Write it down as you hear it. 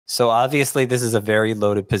So obviously this is a very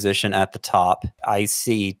loaded position at the top. I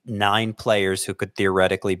see 9 players who could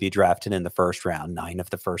theoretically be drafted in the first round. 9 of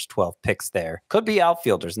the first 12 picks there could be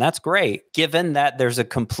outfielders, and that's great. Given that there's a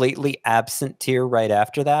completely absent tier right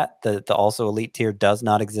after that, the also elite tier does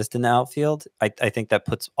not exist in the outfield. I think that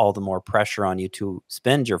puts all the more pressure on you to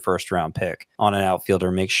spend your first round pick on an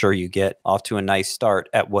outfielder. Make sure you get off to a nice start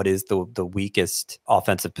at what is the weakest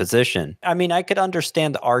offensive position. I mean, I could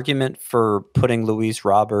understand the argument for putting Luis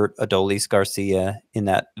Robert, Adolis Garcia in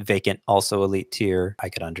that vacant also elite tier. I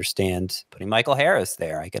could understand putting Michael Harris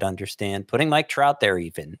there. I could understand putting Mike Trout there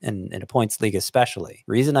even in a points league especially.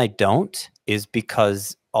 Reason I don't is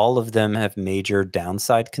because all of them have major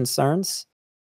downside concerns.